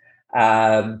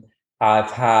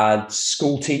 I've had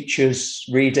school teachers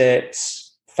read it,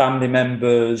 family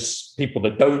members, people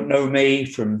that don't know me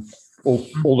from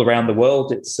all around the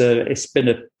world. It's been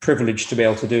a privilege to be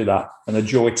able to do that, and a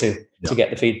joy to get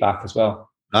the feedback as well.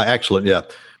 Excellent, yeah.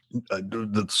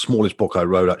 The smallest book I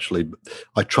wrote, actually,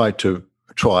 I tried.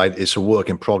 It's a work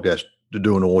in progress to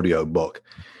do an audio book,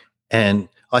 and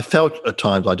I felt at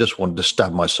times I just wanted to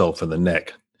stab myself in the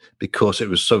neck because it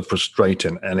was so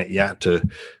frustrating, and you had to.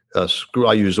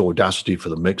 I use Audacity for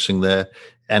the mixing there,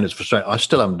 and it's frustrating. I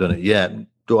still haven't done it yet.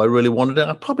 Do I really want to do it?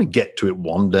 I'll probably get to it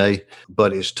one day,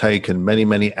 but it's taken many,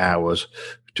 many hours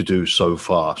to do so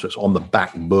far. So it's on the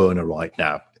back burner right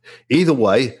now. Either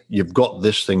way, you've got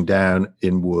this thing down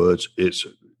in words. It's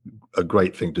a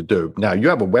great thing to do. Now, you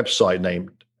have a website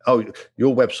named,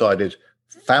 your website is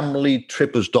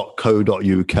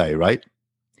familytrippers.co.uk, right?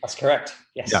 That's correct.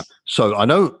 Yes. Yeah. So I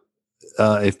know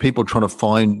if people are trying to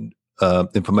find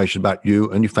information about you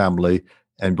and your family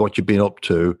and what you've been up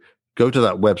to, go to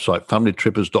that website,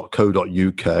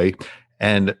 familytrippers.co.uk,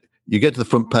 and you get to the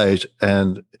front page,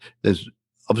 and there's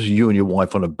obviously you and your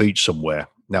wife on a beach somewhere.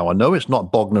 Now, I know it's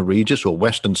not Bognor Regis or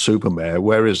Weston-super-Mare.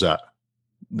 Where is that?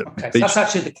 Okay, so that's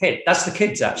actually the kid. That's the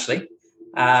kids, actually.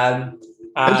 The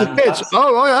kids?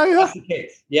 Yeah. That's the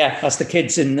kids. Yeah, that's the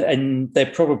kids, and they're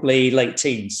probably late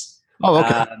teens. Oh,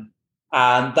 okay.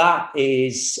 And that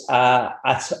is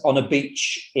on a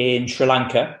beach in Sri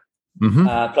Lanka,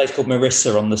 a place called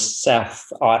Marissa on the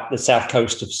south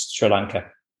coast of Sri Lanka.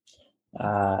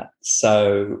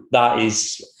 So that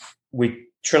is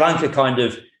Sri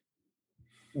Lanka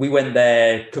we went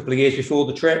there a couple of years before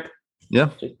the trip. Yeah.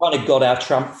 So it kind of got our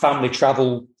family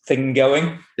travel thing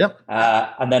going. Yep.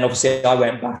 And then obviously I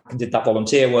went back and did that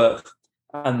volunteer work.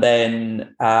 And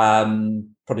then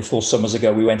probably 4 summers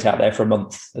ago, we went out there for a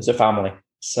month as a family.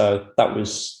 So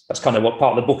that's kind of what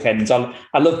part of the bookends. I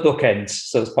love bookends.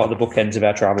 So that's part of the bookends of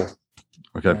our travel.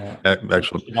 Okay.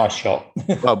 Excellent. Nice shot.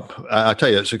 Well, I tell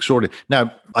you, it's extraordinary.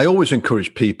 Now, I always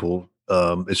encourage people,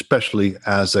 especially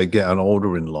as they get on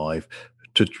older in life,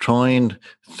 to try and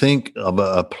think of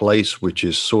a place which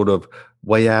is sort of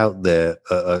way out there,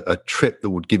 a trip that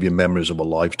would give you memories of a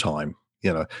lifetime.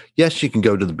 Yes, you can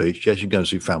go to the beach. Yes, you can go and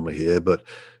see family here. But,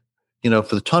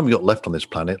 for the time you got left on this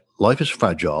planet, life is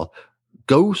fragile.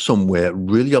 Go somewhere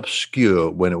really obscure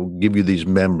when it will give you these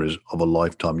memories of a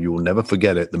lifetime. You will never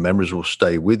forget it. The memories will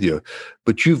stay with you.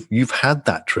 But you've had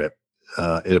that trip,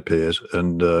 it appears,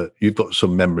 and you've got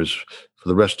some memories for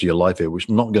the rest of your life here, which is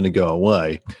not going to go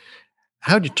away.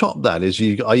 How do you top that?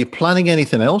 Are you planning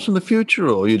anything else in the future,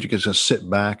 or are you just going to sit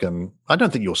back? And I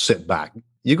don't think you'll sit back.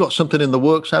 You got something in the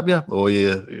works, have you? Or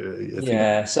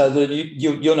yeah. So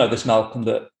you'll know this, Malcolm,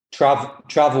 that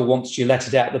travel once you let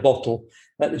the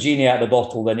genie out of the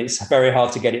bottle, then it's very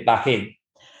hard to get it back in.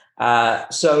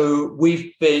 So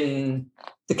the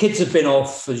kids have been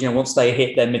off. Once they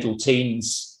hit their middle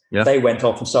teens, they went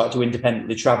off and started to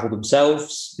independently travel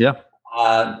themselves. Yeah.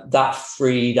 That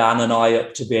freed Anne and I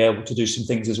up to be able to do some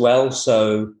things as well.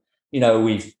 So,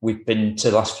 we've been to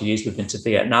the last few years, we've been to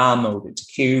Vietnam, or we've been to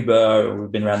Cuba, or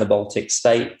we've been around the Baltic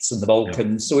states and the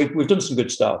Balkans. Yeah. So we've done some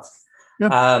good stuff.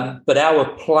 Yeah. But our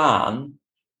plan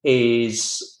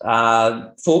is,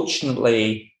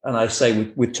 fortunately, and I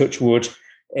say with touch wood,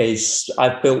 is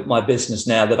I've built my business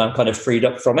now that I'm kind of freed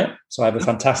up from it. So I have a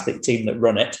fantastic team that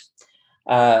run it.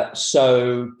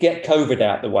 So get COVID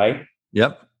out the way.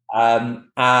 Yep.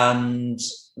 And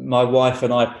my wife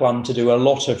and I plan to do a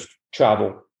lot of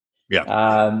travel.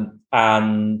 Yeah.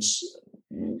 And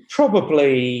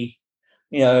probably,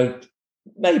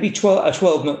 maybe a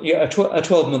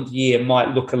 12-month year might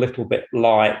look a little bit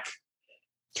like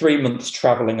 3 months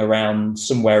traveling around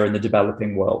somewhere in the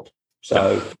developing world.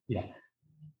 So,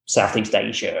 Southeast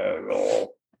Asia or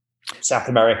South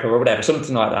America or whatever,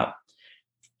 something like that.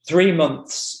 3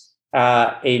 months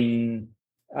in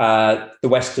the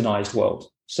westernized world.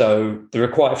 So there are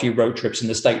quite a few road trips in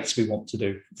the States we want to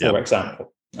do, for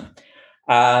example.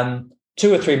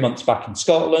 2 or 3 months back in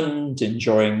Scotland,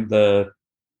 enjoying the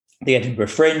Edinburgh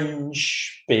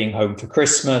Fringe, being home for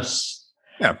Christmas.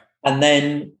 Yeah. And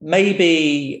then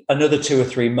maybe another 2 or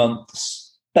 3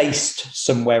 months based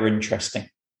somewhere interesting.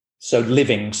 So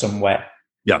living somewhere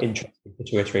interesting for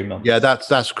 2 or 3 months. Yeah,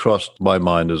 that's crossed my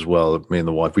mind as well. Me and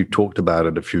the wife, we've talked about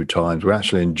it a few times. We're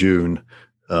actually in June.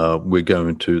 We're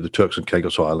going to the Turks and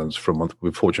Caicos Islands for a month.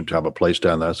 We're fortunate to have a place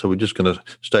down there. So we're just going to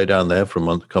stay down there for a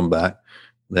month, come back.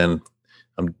 Then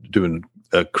I'm doing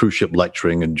a cruise ship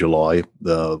lecturing in July.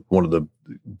 One of the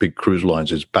big cruise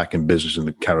lines is back in business in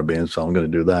the Caribbean, so I'm going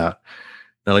to do that.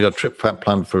 Then I got a trip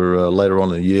planned for later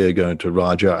on in the year, going to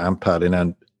Raja Ampat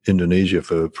in Indonesia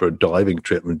for a diving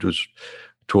trip and just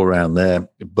tour around there.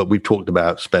 But we've talked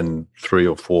about spending 3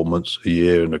 or 4 months a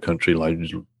year in a country like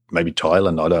maybe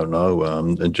Thailand, I don't know,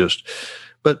 and just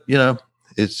But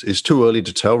it's too early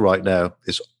to tell right now.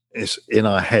 It's in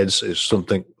our heads. It's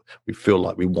something we feel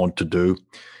like we want to do,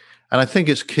 and I think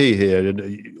it's key here.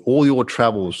 All your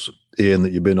travels, Ian,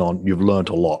 that you've been on, you've learned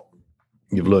a lot.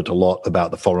 You've learned a lot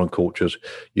about the foreign cultures.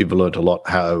 You've learned a lot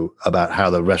about how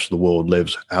the rest of the world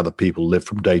lives, how the people live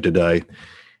from day to day.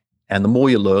 And the more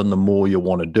you learn, the more you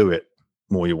want to do it,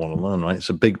 more you want to learn, right? It's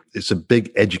a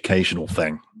big educational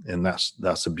thing, and that's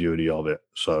the beauty of it.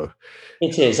 So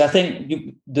it is. I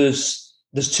think there's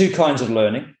two kinds of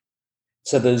learning.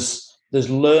 So there's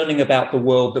learning about the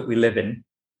world that we live in,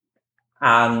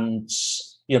 and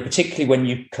particularly when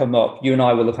you come up, you and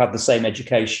I will have had the same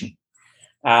education,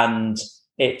 and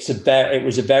it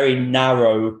was a very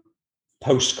narrow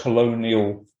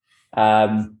post-colonial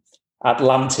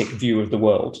Atlantic view of the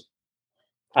world.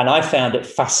 And I found it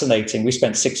fascinating. We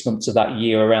spent 6 months of that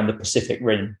year around the Pacific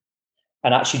Rim,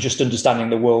 and actually just understanding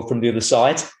the world from the other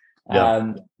side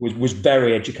was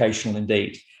very educational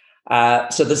indeed.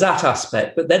 So there's that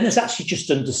aspect. But then there's actually just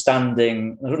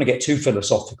understanding, I don't want to get too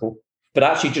philosophical, but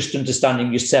actually just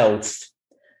understanding yourself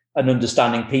and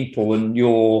understanding people and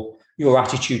your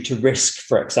attitude to risk,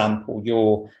 for example,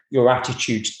 your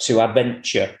attitude to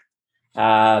adventure.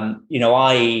 I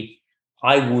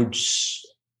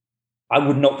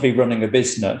would not be running a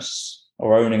business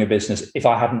or owning a business if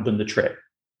I hadn't done the trip.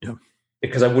 Yeah.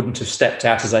 Because I wouldn't have stepped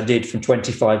out as I did from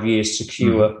 25 years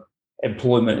secure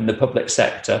employment in the public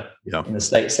sector, in the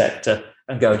state sector,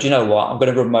 and go, do you know what? I'm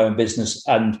going to run my own business,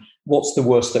 and what's the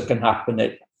worst that can happen?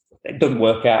 It doesn't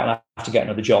work out and I have to get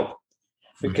another job.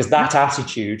 Because that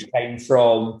attitude came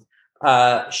from,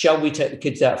 shall we take the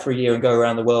kids out for a year and go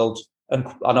around the world and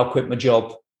I'll quit my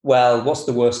job? Well, what's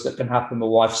the worst that can happen? My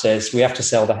wife says we have to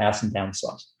sell the house and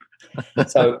downsize.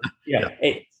 So,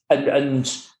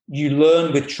 and you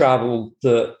learn with travel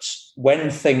that when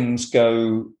things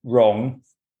go wrong,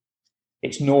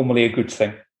 it's normally a good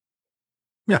thing.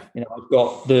 Yeah. I've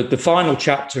got the final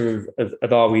chapter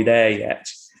of Are We There Yet?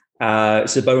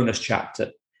 It's a bonus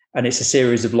chapter, and it's a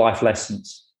series of life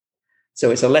lessons. So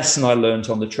it's a lesson I learned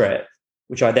on the trip,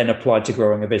 which I then applied to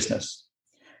growing a business.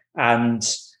 And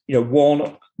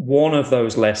one of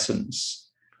those lessons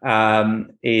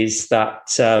is that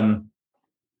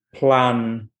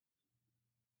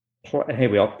here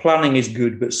we are. Planning is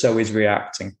good, but so is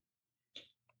reacting.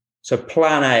 So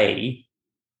plan A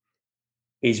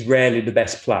is rarely the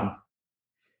best plan.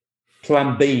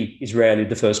 Plan B is rarely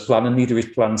the first plan, and neither is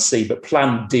plan C, but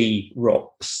plan D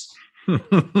rocks. And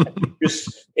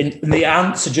the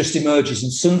answer just emerges,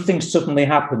 and something suddenly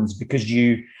happens because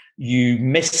you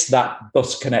missed that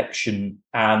bus connection,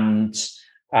 and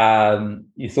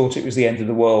you thought it was the end of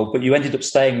the world, but you ended up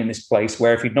staying in this place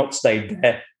where if you'd not stayed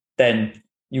there, then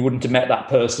you wouldn't have met that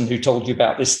person who told you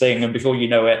about this thing, and before you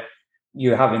know it,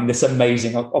 you're having this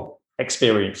amazing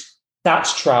experience.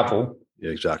 That's travel. Yeah,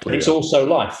 exactly. It's also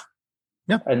life.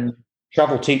 Yeah. And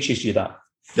travel teaches you that.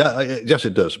 Yeah, yes,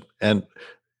 it does. And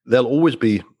there'll always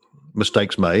be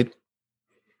mistakes made.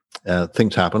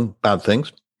 Things happen, bad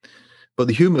things. But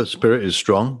the human spirit is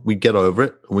strong. We get over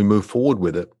it and we move forward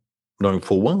with it, knowing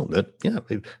full well that,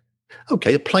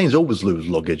 planes always lose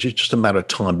luggage. It's just a matter of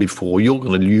time before you're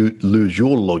going to lose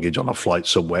your luggage on a flight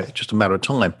somewhere. It's just a matter of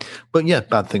time. But yeah,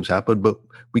 bad things happen, but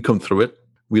we come through it.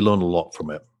 We learn a lot from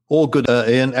it. All good,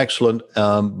 Ian. Excellent.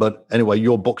 But anyway,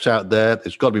 your book's out there.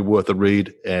 It's got to be worth a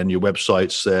read, and your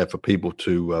website's there for people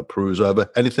to peruse over.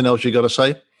 Anything else you got to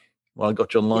say? Well, I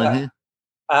got you online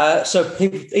here. So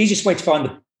the easiest way to find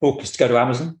the book is to go to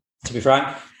Amazon, to be frank.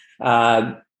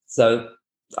 So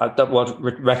I don't want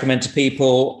to recommend to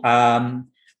people.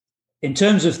 In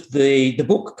terms of the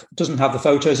book, doesn't have the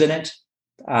photos in it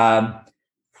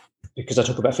because I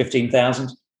took about 15,000.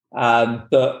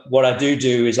 But what I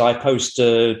do is I post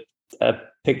a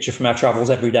picture from our travels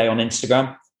every day on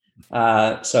Instagram.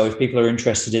 So if people are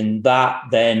interested in that,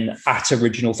 then at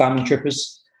Original Family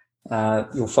Trippers,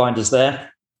 you'll find us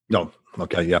there. No,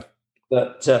 okay, yeah.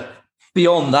 But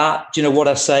beyond that, what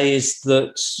I say is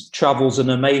that travel's an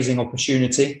amazing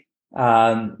opportunity.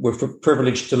 We're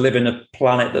privileged to live in a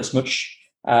planet that's much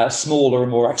smaller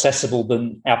and more accessible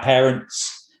than our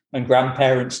parents and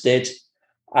grandparents did.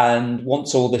 And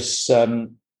once all this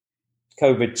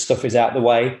COVID stuff is out the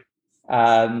way,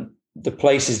 the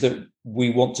places that we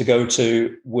want to go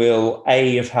to will,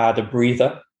 A, have had a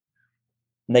breather.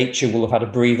 Nature will have had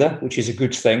a breather, which is a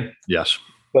good thing. Yes.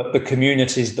 But the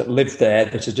communities that live there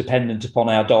that are dependent upon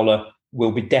our dollar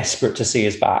will be desperate to see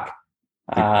us back.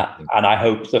 And I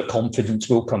hope that confidence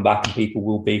will come back and people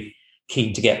will be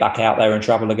keen to get back out there and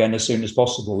travel again as soon as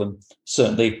possible. And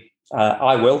certainly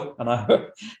I will, and I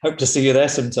hope to see you there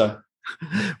sometime.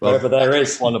 wherever there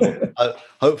is. Wonderful.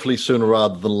 Hopefully sooner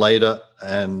rather than later.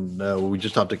 And we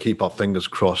just have to keep our fingers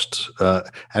crossed.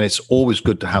 And it's always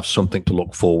good to have something to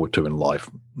look forward to in life.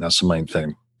 That's the main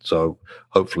thing. So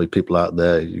hopefully people out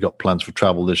there, you got plans for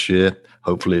travel this year.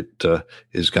 Hopefully it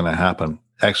is going to happen.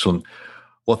 Excellent.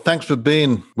 Well, thanks for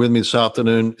being with me this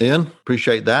afternoon, Ian.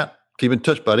 Appreciate that. Keep in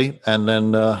touch, buddy. And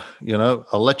then, I'll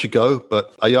let you go.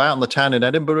 But are you out in the town in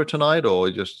Edinburgh tonight, or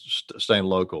just staying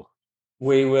local?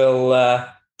 We will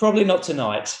probably not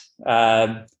tonight.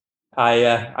 I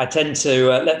tend to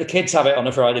let the kids have it on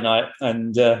a Friday night,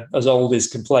 and as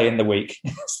oldies can play in the week.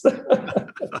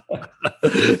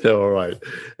 All right.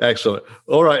 Excellent.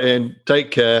 All right, Ian. Take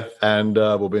care, and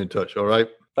we'll be in touch. All right.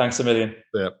 Thanks a million.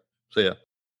 Yeah. See ya.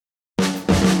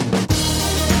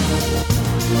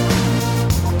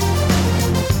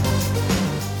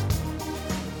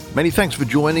 Many thanks for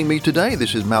joining me today.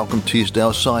 This is Malcolm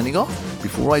Teasdale signing off.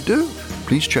 Before I do,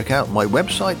 please check out my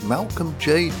website,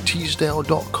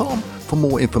 malcolmjteasdale.com, for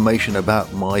more information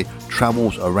about my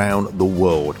travels around the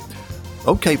world.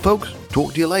 Okay, folks,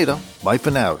 talk to you later. Bye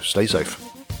for now. Stay safe.